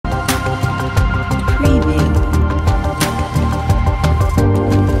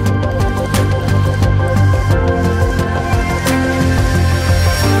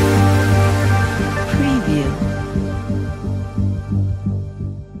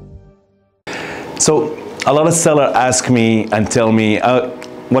So a lot of sellers ask me and tell me,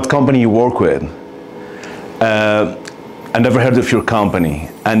 what company you work with? I never heard of your company.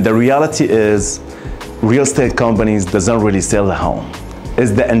 And the reality is, real estate companies doesn't really sell the home. It's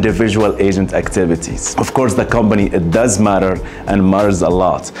the individual agent activities. Of course, the company, it does matter and matters a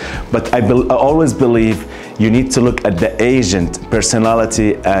lot. But I always believe you need to look at the agent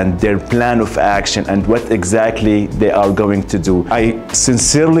personality and their plan of action and what exactly they are going to do. I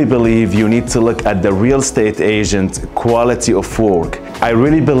sincerely believe you need to look at the real estate agent quality of work. I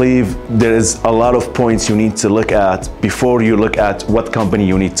really believe there is a lot of points you need to look at before you look at what company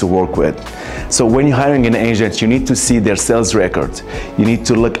you need to work with. So when you're hiring an agent, you need to see their sales record. You need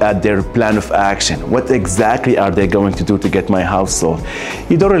to look at their plan of action. What exactly are they going to do to get my house sold?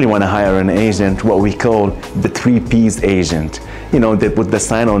 You don't really want to hire an agent, what we call the 3 Ps agent. You know, they put the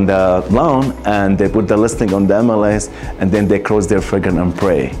sign on the loan and they put the listing on the MLS and then they cross their finger and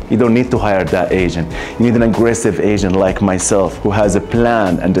pray. You don't need to hire that agent. You need an aggressive agent like myself who has a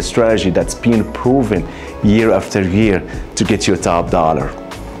plan and a strategy that's been proven year after year to get you a top dollar.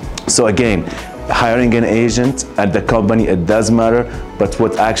 So again, hiring an agent at the company, it does matter, but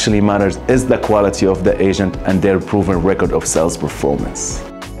what actually matters is the quality of the agent and their proven record of sales performance.